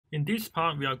In this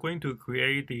part, we are going to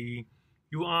create the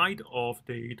UI of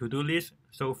the to-do list.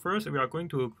 So first, we are going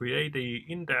to create the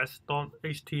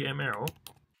index.html,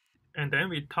 and then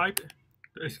we type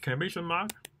the exclamation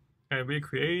mark, and we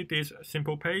create this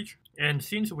simple page. And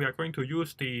since we are going to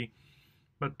use the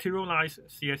materialized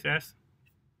CSS,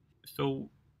 so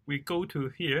we go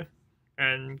to here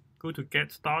and go to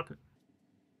get started,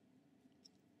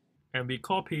 and we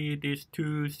copy these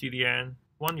two CDN.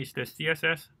 One is the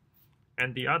CSS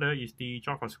and the other is the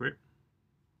JavaScript.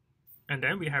 And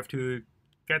then we have to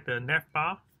get the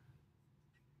navbar.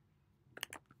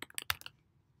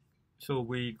 So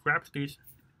we grab this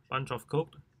bunch of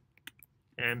code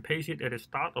and paste it at the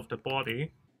start of the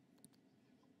body.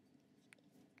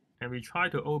 And we try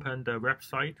to open the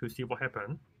website to see what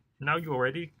happened. Now you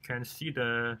already can see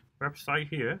the website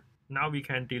here. Now we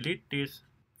can delete these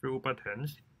few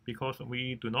buttons because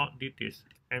we do not need this.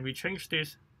 And we change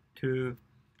this to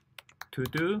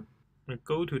do. We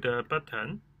go to the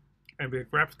button and we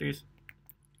grab this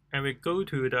and we go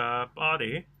to the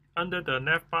body. Under the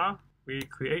navbar, we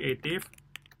create a div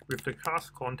with the class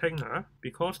container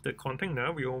because the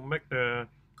container will make the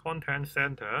content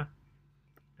center.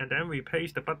 And then we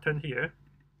paste the button here,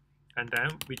 and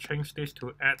then we change this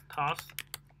to add task.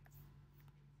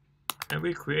 And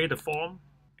we create a form.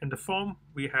 In the form,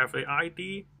 we have an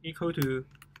ID equal to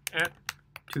add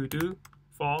to do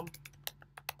form.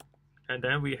 And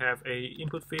then we have a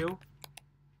input field.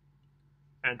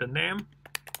 And the name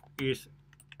is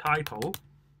title.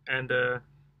 And the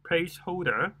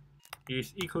placeholder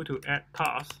is equal to add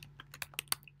task.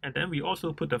 And then we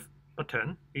also put the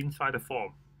button inside the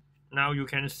form. Now you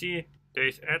can see there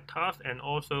is add task and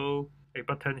also a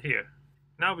button here.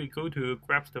 Now we go to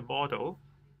grab the model.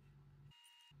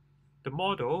 The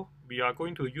model, we are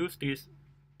going to use this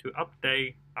to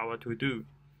update our to-do.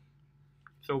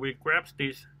 So we grab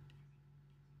this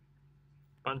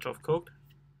bunch of code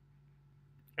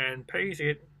and paste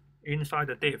it inside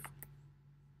the div.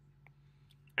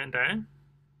 And then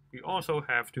we also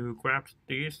have to grab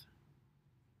this,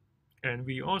 and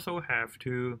we also have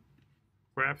to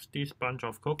grab this bunch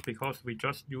of code because we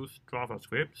just use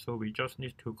JavaScript, so we just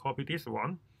need to copy this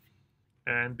one.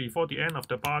 And before the end of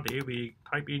the body, we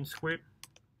type in script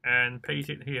and paste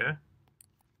it here.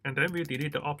 And then we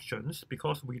delete the options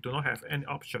because we do not have any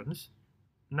options.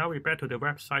 Now we back to the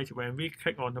website. When we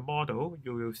click on the model,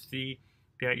 you will see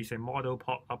there is a model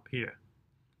pop up here.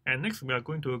 And next we are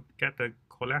going to get the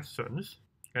collections.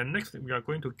 And next we are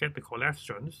going to get the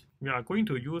collections. We are going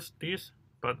to use this,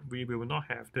 but we will not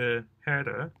have the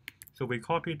header. So we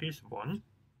copy this one.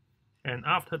 And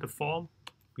after the form,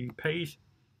 we paste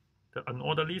the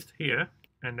unordered list here.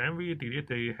 And then we delete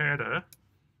the header.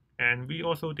 And we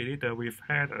also delete the with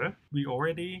header. We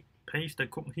already paste the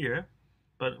code here,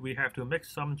 but we have to make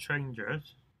some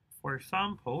changes. For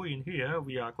example, in here,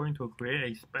 we are going to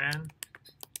create a span.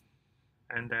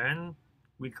 And then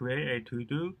we create a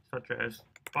to-do, such as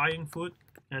buying food.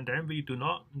 And then we do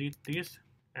not need this.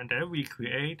 And then we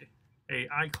create a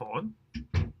icon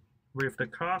with the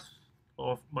class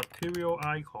of material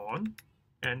icon,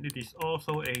 and it is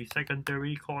also a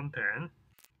secondary content.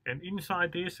 And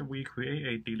inside this, we create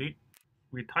a delete.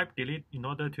 We type delete in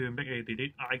order to make a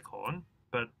delete icon,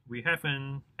 but we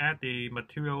haven't added the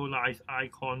materialized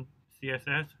icon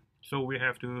CSS, so we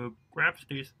have to grab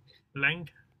this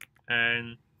link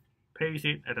and paste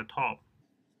it at the top.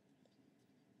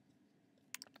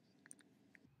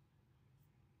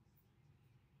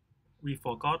 We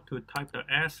forgot to type the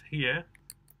S here.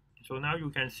 So now you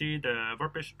can see the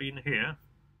rubbish bin here.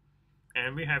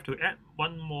 And we have to add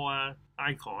one more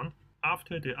icon.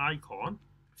 After the icon,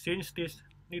 since this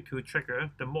need to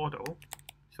trigger the model,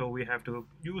 so we have to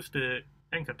use the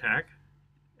anchor tag.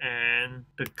 And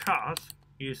the class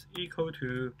is equal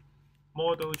to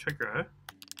model trigger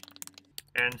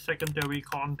and secondary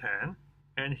content.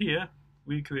 And here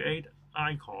we create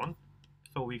icon.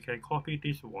 So we can copy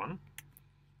this one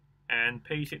and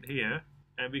paste it here,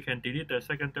 and we can delete the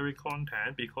secondary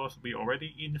content because we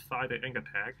already inside the anchor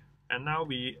tag. And now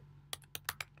we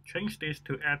change this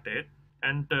to edit,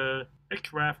 and the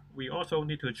href we also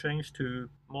need to change to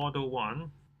model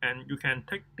 1, and you can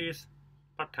take this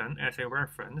button as a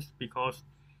reference because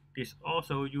this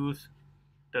also use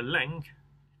the length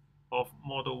of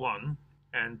model 1,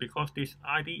 and because this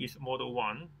ID is model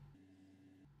 1.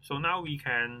 So now we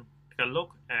can take a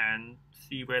look and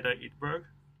see whether it works.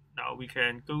 Now we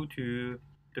can go to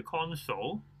the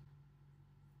console.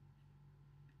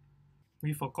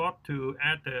 We forgot to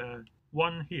add the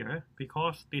 1 here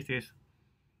because this is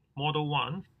model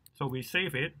 1. So we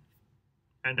save it,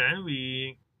 and then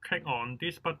we click on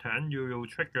this button. You will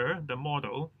trigger the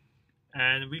model,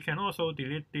 And we can also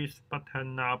delete this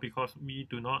button now because we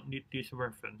do not need this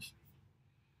reference.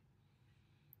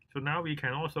 So now we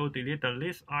can also delete the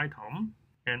list item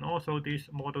and also this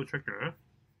model trigger.